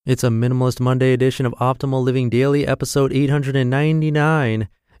It's a Minimalist Monday edition of Optimal Living Daily, episode 899.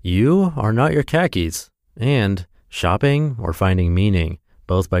 You are not your khakis. And Shopping or Finding Meaning,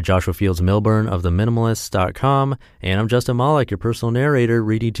 both by Joshua Fields Millburn of Minimalists.com. And I'm Justin Malik, your personal narrator,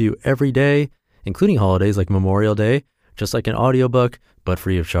 reading to you every day, including holidays like Memorial Day, just like an audiobook, but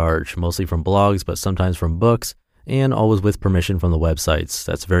free of charge, mostly from blogs, but sometimes from books, and always with permission from the websites.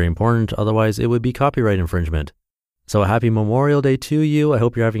 That's very important, otherwise it would be copyright infringement. So a happy Memorial Day to you. I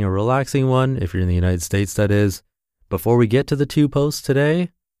hope you're having a relaxing one, if you're in the United States, that is. Before we get to the two posts today,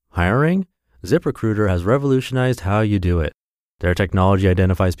 hiring, ZipRecruiter has revolutionized how you do it. Their technology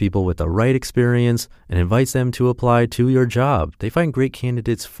identifies people with the right experience and invites them to apply to your job. They find great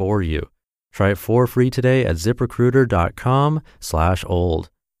candidates for you. Try it for free today at ziprecruiter.com/old.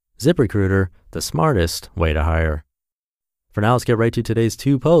 ZipRecruiter, the smartest way to hire. For now, let's get right to today's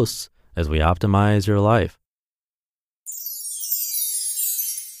two posts as we optimize your life.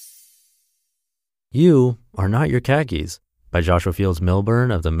 You are not your khakis, by Joshua Fields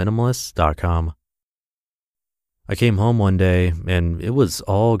Millburn of Minimalists.com. I came home one day and it was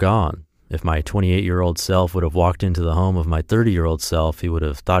all gone. If my 28-year-old self would have walked into the home of my 30-year-old self, he would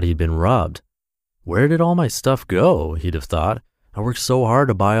have thought he'd been robbed. Where did all my stuff go? He'd have thought. I worked so hard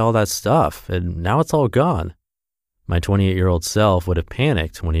to buy all that stuff, and now it's all gone. My 28-year-old self would have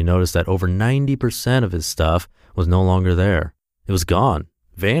panicked when he noticed that over 90% of his stuff was no longer there. It was gone,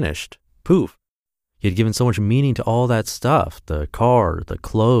 vanished, poof. He had given so much meaning to all that stuff, the car, the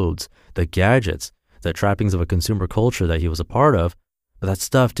clothes, the gadgets, the trappings of a consumer culture that he was a part of, but that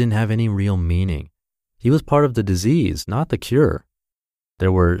stuff didn't have any real meaning. He was part of the disease, not the cure.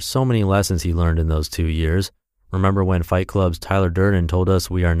 There were so many lessons he learned in those 2 years. Remember when Fight Club's Tyler Durden told us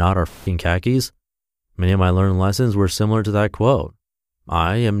we are not our fucking khakis? Many of my learned lessons were similar to that quote.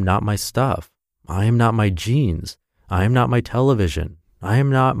 I am not my stuff. I am not my jeans. I am not my television. I am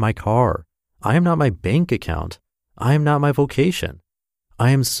not my car. I am not my bank account. I am not my vocation. I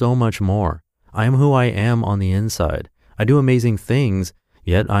am so much more. I am who I am on the inside. I do amazing things,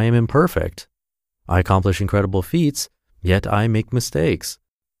 yet I am imperfect. I accomplish incredible feats, yet I make mistakes.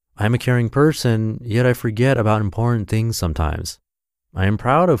 I am a caring person, yet I forget about important things sometimes. I am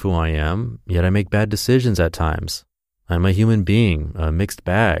proud of who I am, yet I make bad decisions at times. I am a human being, a mixed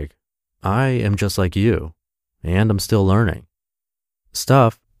bag. I am just like you, and I'm still learning.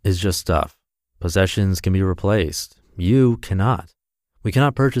 Stuff is just stuff. Possessions can be replaced. You cannot. We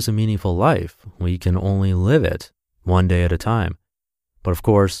cannot purchase a meaningful life. We can only live it, one day at a time. But of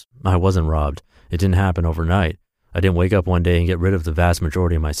course, I wasn't robbed. It didn't happen overnight. I didn't wake up one day and get rid of the vast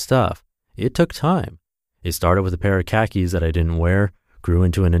majority of my stuff. It took time. It started with a pair of khakis that I didn't wear, grew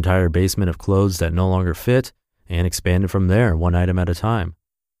into an entire basement of clothes that no longer fit, and expanded from there, one item at a time.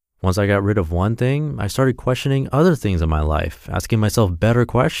 Once I got rid of one thing, I started questioning other things in my life, asking myself better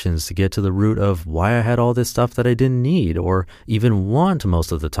questions to get to the root of why I had all this stuff that I didn't need or even want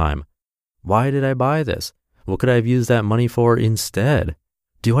most of the time. Why did I buy this? What could I have used that money for instead?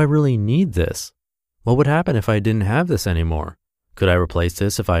 Do I really need this? What would happen if I didn't have this anymore? Could I replace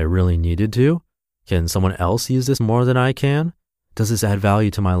this if I really needed to? Can someone else use this more than I can? Does this add value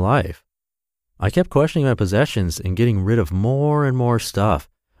to my life? I kept questioning my possessions and getting rid of more and more stuff.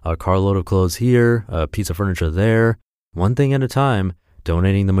 A carload of clothes here, a piece of furniture there, one thing at a time,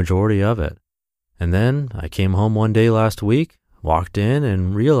 donating the majority of it. And then I came home one day last week, walked in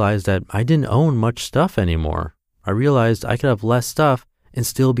and realized that I didn't own much stuff anymore. I realized I could have less stuff and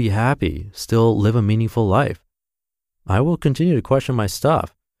still be happy, still live a meaningful life. I will continue to question my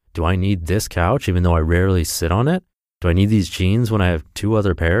stuff. Do I need this couch even though I rarely sit on it? Do I need these jeans when I have 2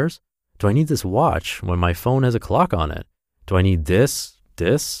 other pairs? Do I need this watch when my phone has a clock on it? Do I need this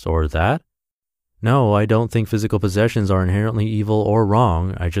or that? No, I don't think physical possessions are inherently evil or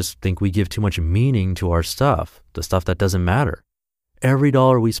wrong. I just think we give too much meaning to our stuff, the stuff that doesn't matter. Every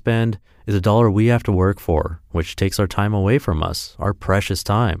dollar we spend is a dollar we have to work for, which takes our time away from us, our precious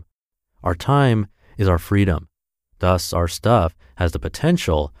time. Our time is our freedom. Thus, our stuff has the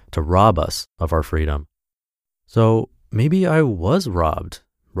potential to rob us of our freedom. So maybe I was robbed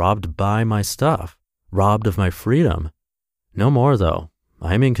by my stuff, robbed of my freedom. No more though.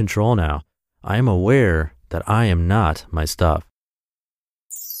 I am in control now. I am aware that I am not my stuff.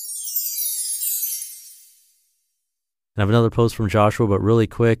 I have another post from Joshua, but really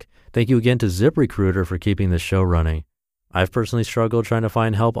quick. Thank you again to ZipRecruiter for keeping this show running. I've personally struggled trying to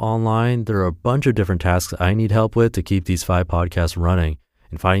find help online. There are a bunch of different tasks I need help with to keep these 5 podcasts running,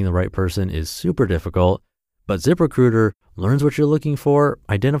 and finding the right person is super difficult. But ZipRecruiter learns what you're looking for,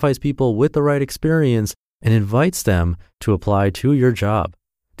 identifies people with the right experience, and invites them to apply to your job.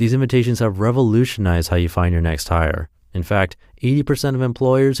 These invitations have revolutionized how you find your next hire. In fact, 80% of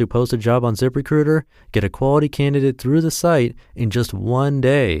employers who post a job on ZipRecruiter get a quality candidate through the site in just one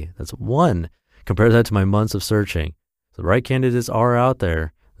day. That's one. Compare that to my months of searching. The right candidates are out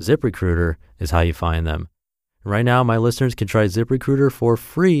there. ZipRecruiter is how you find them. Right now, my listeners can try ZipRecruiter for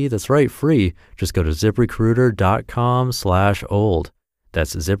free. That's right, free. Just go to ZipRecruiter.com/old.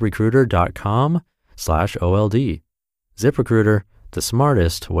 That's ZipRecruiter.com/OLD. ZipRecruiter, the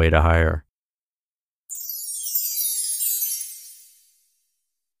smartest way to hire.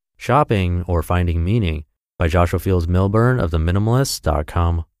 Shopping or Finding Meaning by Joshua Fields Millburn of the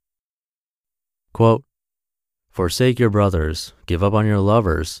Minimalists.com. Quote, "Forsake your brothers, give up on your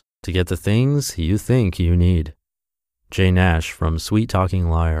lovers, to get the things you think you need." Jay Nash from Sweet Talking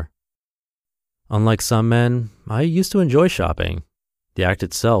Liar. Unlike some men, I used to enjoy shopping. The act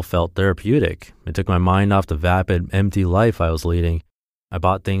itself felt therapeutic. It took my mind off the vapid, empty life I was leading. I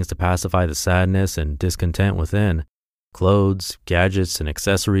bought things to pacify the sadness and discontent within. Clothes, gadgets, and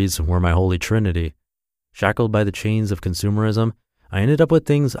accessories were my holy trinity. Shackled by the chains of consumerism, I ended up with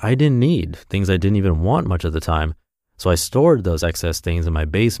things I didn't need, things I didn't even want much of the time. So I stored those excess things in my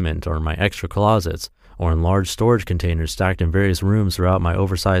basement or in my extra closets or in large storage containers stacked in various rooms throughout my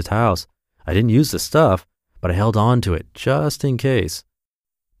oversized house. I didn't use the stuff, but I held on to it just in case.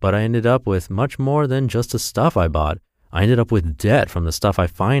 But I ended up with much more than just the stuff I bought. I ended up with debt from the stuff I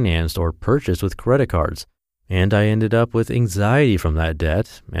financed or purchased with credit cards. And I ended up with anxiety from that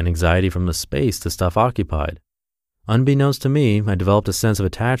debt and anxiety from the space the stuff occupied. Unbeknownst to me, I developed a sense of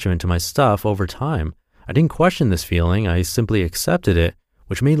attachment to my stuff over time. I didn't question this feeling, I simply accepted it,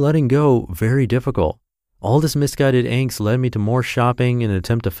 which made letting go very difficult. All this misguided angst led me to more shopping in an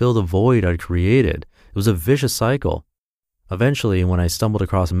attempt to fill the void I'd created. It was a vicious cycle. Eventually, when I stumbled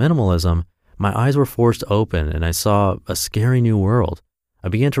across minimalism, my eyes were forced open and I saw a scary new world. I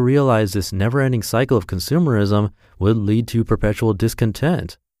began to realize this never-ending cycle of consumerism would lead to perpetual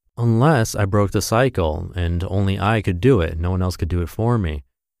discontent. Unless I broke the cycle, and only I could do it, no one else could do it for me.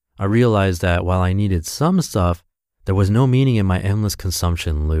 I realized that while I needed some stuff, there was no meaning in my endless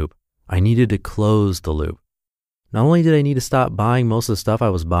consumption loop. I needed to close the loop. Not only did I need to stop buying most of the stuff I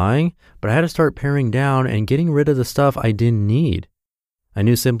was buying, but I had to start paring down and getting rid of the stuff I didn't need. I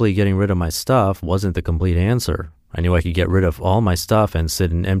knew simply getting rid of my stuff wasn't the complete answer. I knew I could get rid of all my stuff and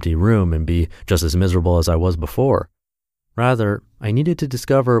sit in an empty room and be just as miserable as I was before. Rather, I needed to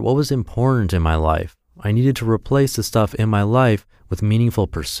discover what was important in my life. I needed to replace the stuff in my life with meaningful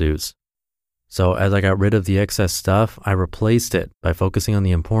pursuits. So as I got rid of the excess stuff, I replaced it by focusing on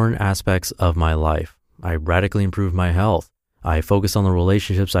the important aspects of my life. I radically improved my health. I focused on the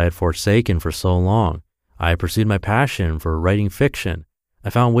relationships I had forsaken for so long. I pursued my passion for writing fiction. I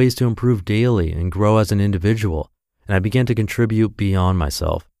found ways to improve daily and grow as an individual. And I began to contribute beyond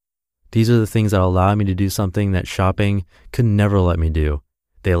myself. These are the things that allowed me to do something that shopping could never let me do.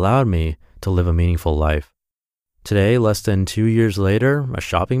 They allowed me to live a meaningful life. Today, less than 2 years later, a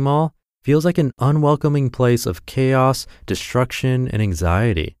shopping mall feels like an unwelcoming place of chaos, destruction, and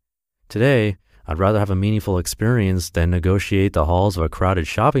anxiety. Today, I'd rather have a meaningful experience than negotiate the halls of a crowded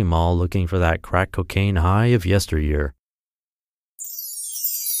shopping mall looking for that crack cocaine high of yesteryear.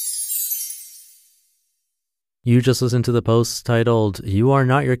 You just listened to the posts titled, "You Are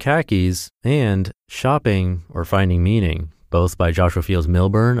Not Your Khakis" and "Shopping or Finding Meaning," both by Joshua Fields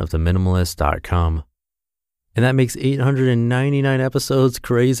Millburn of the Minimalists.com. And that makes 899 episodes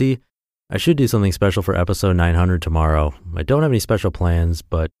crazy. I should do something special for episode 900 tomorrow. I don't have any special plans,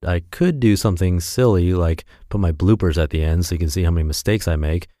 but I could do something silly like put my bloopers at the end so you can see how many mistakes I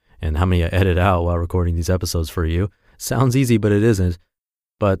make and how many I edit out while recording these episodes for you. Sounds easy, but it isn't.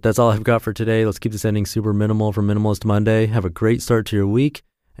 But that's all I've got for today. Let's keep this ending super minimal for Minimalist Monday. Have a great start to your week,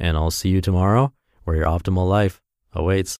 and I'll see you tomorrow where your optimal life awaits.